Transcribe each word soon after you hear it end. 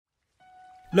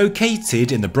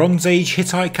Located in the Bronze Age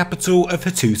Hittite capital of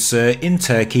Hattusa in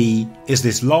Turkey is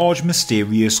this large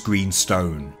mysterious green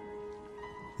stone.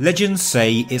 Legends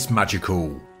say it's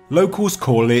magical. Locals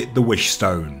call it the Wish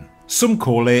Stone. Some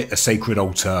call it a sacred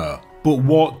altar. But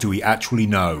what do we actually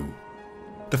know?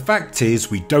 The fact is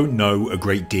we don't know a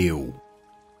great deal.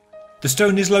 The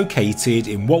stone is located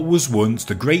in what was once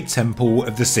the great temple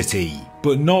of the city,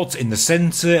 but not in the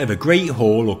centre of a great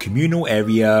hall or communal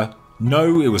area.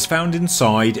 No, it was found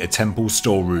inside a temple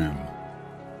storeroom.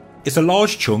 It's a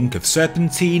large chunk of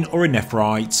serpentine or a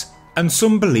nephrite, and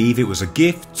some believe it was a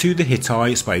gift to the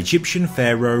Hittites by Egyptian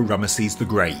pharaoh Ramesses the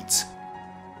Great.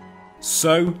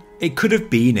 So, it could have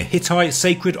been a Hittite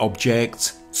sacred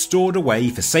object, stored away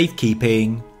for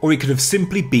safekeeping, or it could have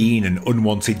simply been an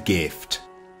unwanted gift.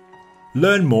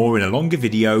 Learn more in a longer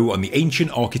video on the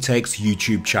Ancient Architects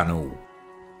YouTube channel.